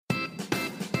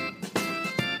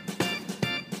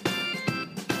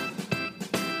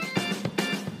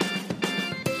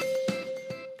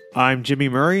I'm Jimmy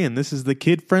Murray, and this is the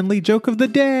kid-friendly joke of the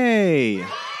day.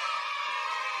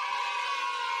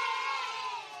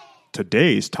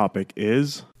 Today's topic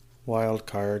is... Wild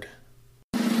card.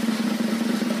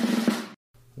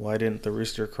 Why didn't the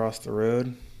rooster cross the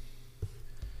road?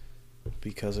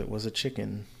 Because it was a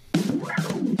chicken. I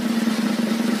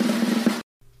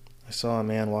saw a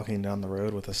man walking down the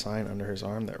road with a sign under his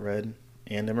arm that read,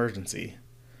 "And emergency."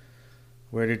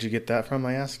 "Where did you get that from?"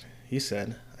 I asked. He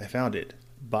said, "I found it.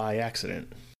 By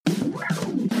accident."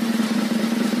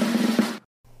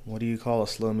 What do you call a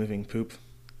slow-moving poop?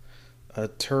 A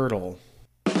turtle.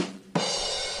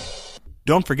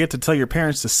 Don't forget to tell your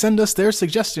parents to send us their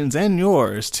suggestions and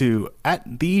yours to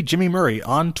 @TheJimmyMurray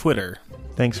on Twitter.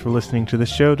 Thanks for listening to the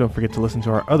show. Don't forget to listen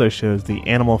to our other shows, the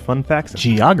Animal Fun Facts,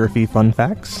 Geography Fun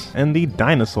Facts, and the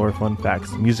Dinosaur Fun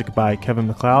Facts. Music by Kevin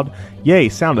MacLeod. Yay!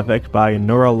 Sound effect by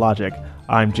Neurologic.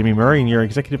 I'm Jimmy Murray, and your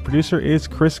executive producer is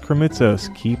Chris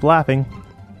Kremitzos. Keep laughing.